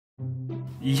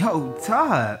Yo,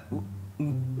 Todd,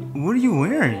 what are you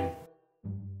wearing?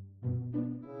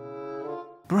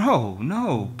 Bro,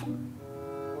 no.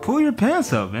 Pull your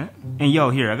pants up, man. And yo,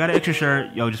 here, I got an extra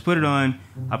shirt. Yo, just put it on.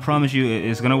 I promise you,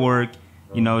 it's gonna work.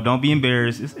 You know, don't be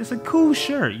embarrassed. It's a cool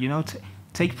shirt, you know.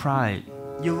 Take pride.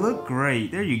 You look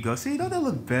great. There you go. See, don't that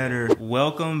look better?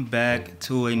 Welcome back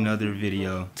to another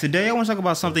video. Today, I want to talk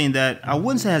about something that I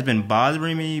wouldn't say has been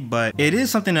bothering me, but it is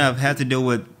something that I've had to deal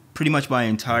with pretty much my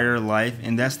entire life,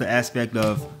 and that's the aspect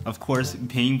of course,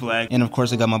 being black. And of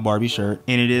course, I got my Barbie shirt,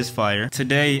 and it is fire.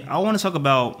 Today, I want to talk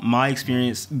about my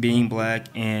experience being black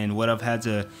and what I've had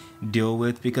to deal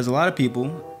with, because a lot of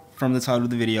people, from the title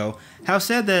of the video, have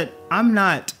said that I'm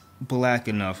not black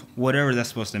enough, whatever that's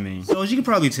supposed to mean. So as you can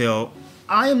probably tell,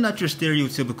 I am not your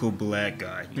stereotypical black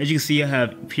guy. As you can see, I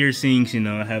have piercings, you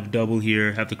know, I have double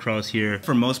here, have the cross here.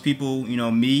 For most people, you know,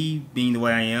 me being the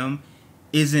way I am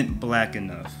isn't black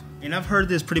enough. And I've heard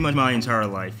this pretty much my entire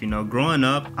life. You know, growing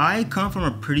up, I come from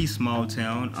a pretty small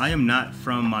town. I am not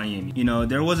from Miami. You know,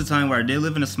 there was a time where I did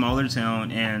live in a smaller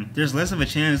town, and there's less of a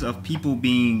chance of people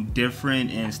being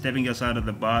different and stepping outside of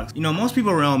the box. You know, most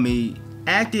people around me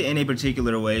acted in a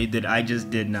particular way that I just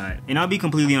did not. And I'll be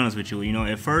completely honest with you, you know,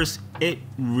 at first, it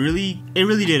really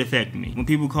did affect me. When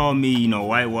people called me, you know,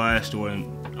 whitewashed or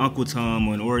an Uncle Tom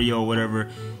or an Oreo or whatever,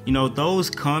 you know, those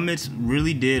comments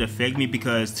really did affect me,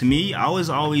 because to me, I was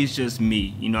always just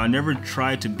me. You know, I never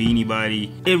tried to be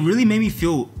anybody. It really made me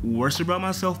feel worse about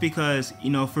myself, because, you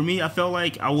know, for me, I felt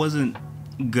like I wasn't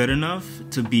good enough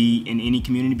to be in any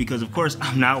community, because of course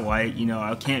I'm not white. You know,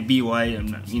 I can't be white. I'm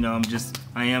not, you know,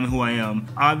 I am who I am.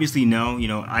 Obviously, no, you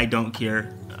know, I don't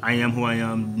care. I am who I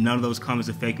am. None of those comments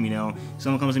affect me now.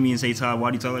 Someone comes to me and say, Todd, why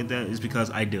do you talk like that? It's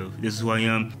because I do. This is who I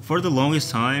am. For the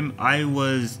longest time, I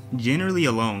was generally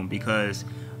alone, because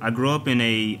I grew up in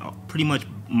a pretty much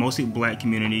mostly black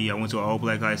community. I went to an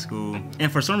all-black high school.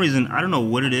 And for some reason, I don't know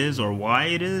what it is or why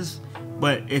it is,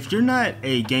 but if you're not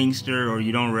a gangster, or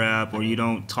you don't rap, or you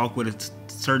don't talk with a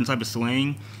certain type of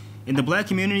slang, in the black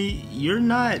community, you're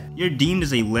deemed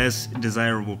as a less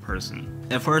desirable person.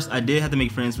 At first, I did have to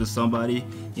make friends with somebody.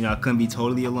 You know, I couldn't be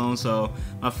totally alone, so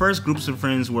my first groups of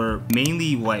friends were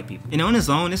mainly white people. And on its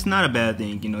own, it's not a bad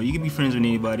thing. You know, you can be friends with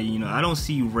anybody. You know, I don't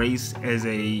see race as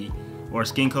or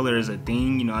skin color as a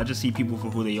thing. You know, I just see people for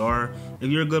who they are. If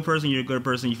you're a good person, you're a good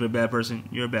person. If you're a bad person,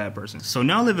 you're a bad person. So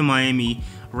now I live in Miami,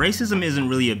 racism isn't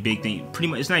really a big thing. Pretty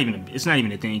much, it's not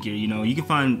even a thing here. You know, you can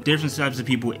find different types of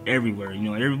people everywhere. You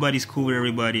know, everybody's cool with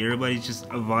everybody. Everybody's just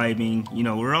vibing. You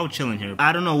know, we're all chilling here.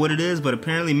 I don't know what it is, but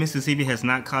apparently Mississippi has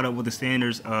not caught up with the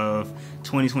standards of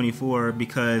 2024,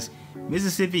 because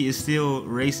Mississippi is still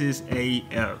racist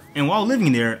AF. And while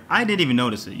living there, I didn't even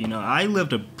notice it. You know, I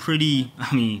lived a pretty,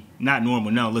 I mean, not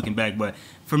normal now looking back, but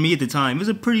for me at the time, it was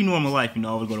a pretty normal life. You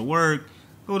know, I would go to work,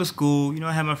 go to school, you know,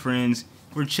 I had my friends,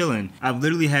 we're chilling. I've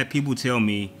literally had people tell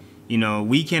me, you know,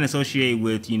 we can't associate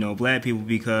with, you know, black people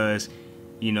because,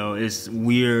 you know, it's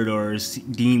weird or it's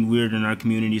deemed weird in our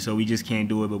community, so we just can't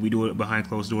do it, but we do it behind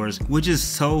closed doors, which is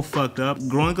so fucked up.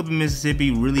 Growing up in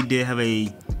Mississippi really did have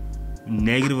a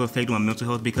negative effect on my mental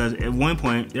health, because at one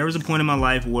point, there was a point in my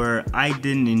life where I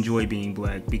didn't enjoy being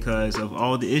black because of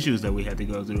all the issues that we had to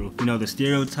go through. You know, the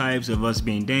stereotypes of us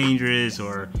being dangerous,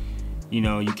 or, you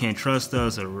know, you can't trust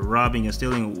us, or we're robbing and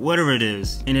stealing, whatever it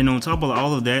is. And then on top of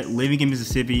all of that, living in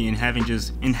Mississippi and having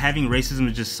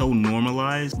racism just so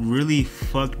normalized really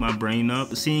fucked my brain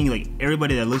up. Seeing like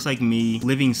everybody that looks like me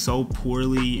living so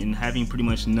poorly and having pretty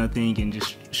much nothing and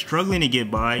just struggling to get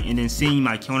by, and then seeing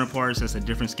my counterparts that's a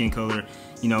different skin color,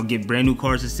 you know, get brand new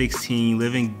cars at 16,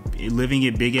 living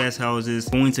in big ass houses,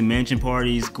 going to mansion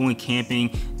parties, going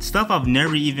camping, stuff I've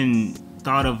never even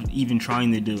thought of even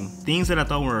trying to do, things that I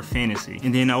thought were a fantasy.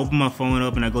 And then I open my phone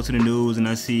up and I go to the news and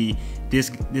I see this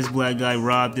black guy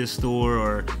robbed this store,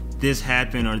 or this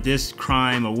happened, or this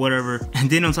crime, or whatever. And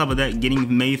then on top of that,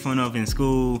 getting made fun of in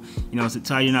school, you know, it's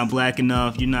you're not black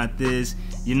enough, you're not this,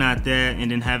 you're not that,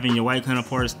 and then having your white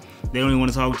counterparts, they don't even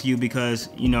want to talk to you because,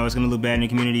 you know, it's gonna look bad in the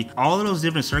community. All of those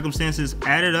different circumstances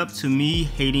added up to me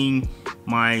hating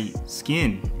my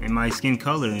skin and my skin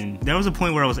color. And there was a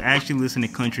point where I was actually listening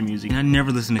to country music, and I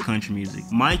never listened to country music.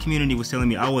 My community was telling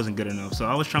me I wasn't good enough, so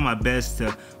I was trying my best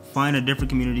to find a different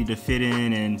community to fit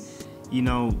in and, you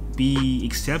know, be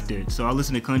accepted. So I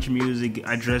listened to country music,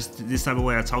 I dressed this type of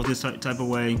way, I talked this type of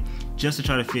way, just to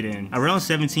try to fit in. Around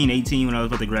 17, 18, when I was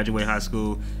about to graduate high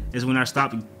school, is when I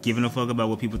stopped giving a fuck about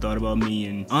what people thought about me.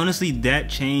 And honestly, that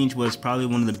change was probably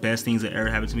one of the best things that ever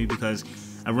happened to me, because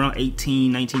around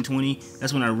 18, 19, 20,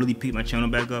 that's when I really picked my channel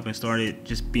back up and started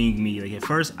just being me. Like at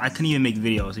first, I couldn't even make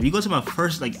videos. If you go to my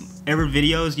first like ever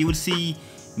videos, you would see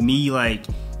me like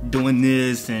doing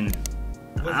this and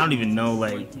I don't even know,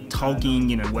 like talking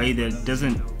in a way that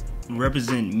doesn't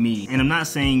represent me. And I'm not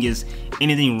saying is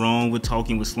anything wrong with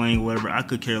talking with slang or whatever. I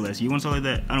could care less. You want to talk like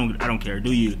that? I don't care.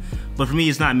 Do you? But for me,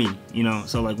 it's not me. You know.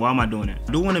 So like, why am I doing it?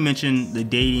 I do want to mention the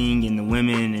dating and the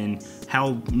women and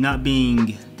how not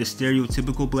being the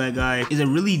stereotypical black guy is a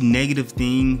really negative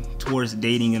thing towards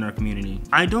dating in our community.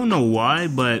 I don't know why,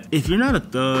 but if you're not a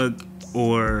thug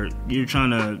or you're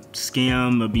trying to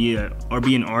scam or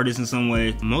be an artist in some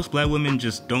way, most black women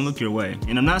just don't look your way.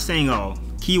 And I'm not saying all.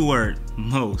 Keyword,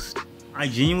 most. I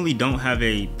genuinely don't have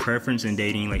a preference in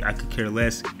dating. Like, I could care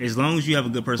less. As long as you have a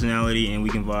good personality and we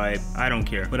can vibe, I don't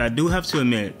care. But I do have to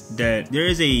admit that there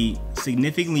is a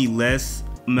significantly less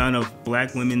amount of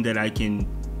black women that I can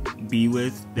be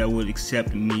with that would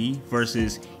accept me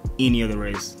versus any other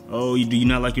race. Oh, do you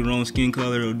not like your own skin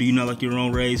color, or do you not like your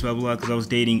own race, blah blah blah, because I was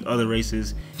dating other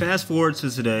races. Fast forward to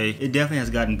today, it definitely has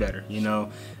gotten better, you know.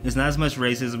 There's not as much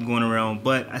racism going around,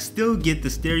 but I still get the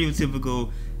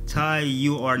stereotypical, Ty,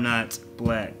 you are not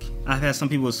black. I've had some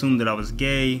people assume that I was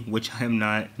gay, which I am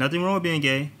not. Nothing wrong with being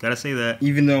gay, gotta say that.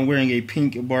 Even though I'm wearing a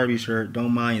pink Barbie shirt,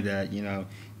 don't mind that, you know.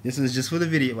 This is just for the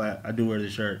video. I do wear the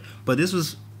shirt, but this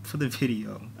was for the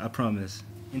video, I promise.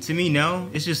 And to me now,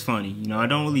 it's just funny. You know, I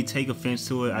don't really take offense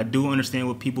to it. I do understand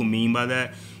what people mean by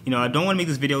that. You know, I don't want to make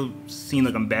this video seem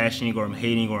like I'm bashing or I'm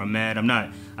hating or I'm mad. I'm not.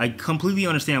 I completely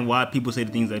understand why people say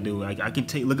the things I do. Like, I can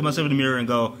look at myself in the mirror and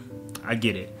go, I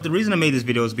get it. The reason I made this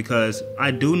video is because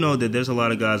I do know that there's a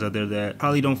lot of guys out there that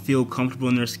probably don't feel comfortable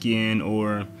in their skin,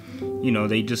 or, you know,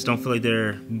 they just don't feel like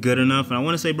they're good enough. And I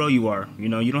want to say, bro, you are. You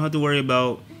know, you don't have to worry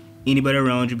about anybody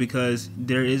around you, because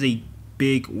there is a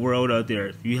big world out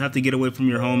there. You have to get away from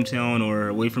your hometown or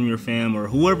away from your fam or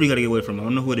whoever you gotta get away from. I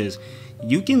don't know who it is.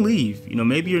 You can leave. You know,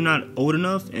 maybe you're not old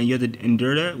enough and you have to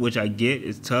endure that, which I get.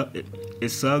 It's tough. It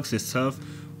sucks. It's tough.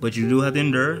 But you do have to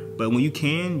endure. But when you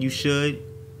can, you should.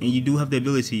 And you do have the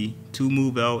ability to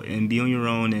move out and be on your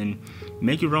own and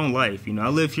make your own life. You know, I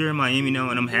live here in Miami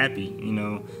now and I'm happy. You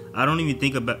know, I don't even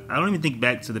think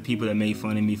back to the people that made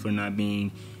fun of me for not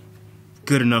being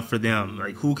good enough for them.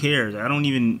 Like, who cares?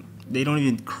 They don't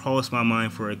even cross my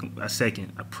mind for a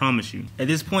second. I promise you. At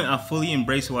this point, I fully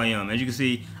embrace who I am. As you can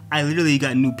see, I literally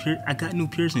got new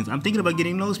piercings. I'm thinking about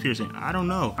getting nose piercing. I don't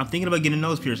know. I'm thinking about getting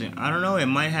nose piercing. I don't know. It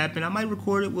might happen. I might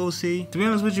record it. We'll see. To be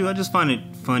honest with you, I just find it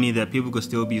funny that people could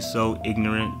still be so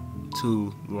ignorant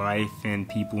to life and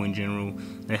people in general.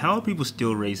 Like, how are people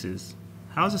still racist?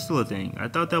 How is it still a thing? I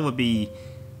thought that would be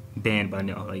banned by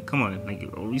now. Like, come on. Like,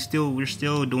 we're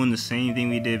still doing the same thing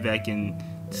we did back in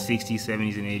 60s,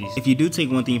 70s, and 80s. If you do take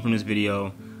one thing from this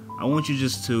video, I want you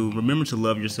just to remember to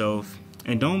love yourself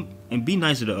and be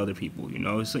nicer to other people. You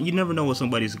know, so you never know what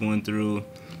somebody's going through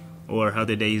or how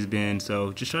their day's been.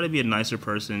 So just try to be a nicer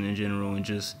person in general and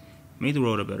just make the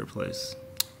world a better place.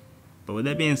 But with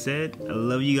that being said, I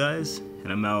love you guys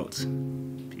and I'm out.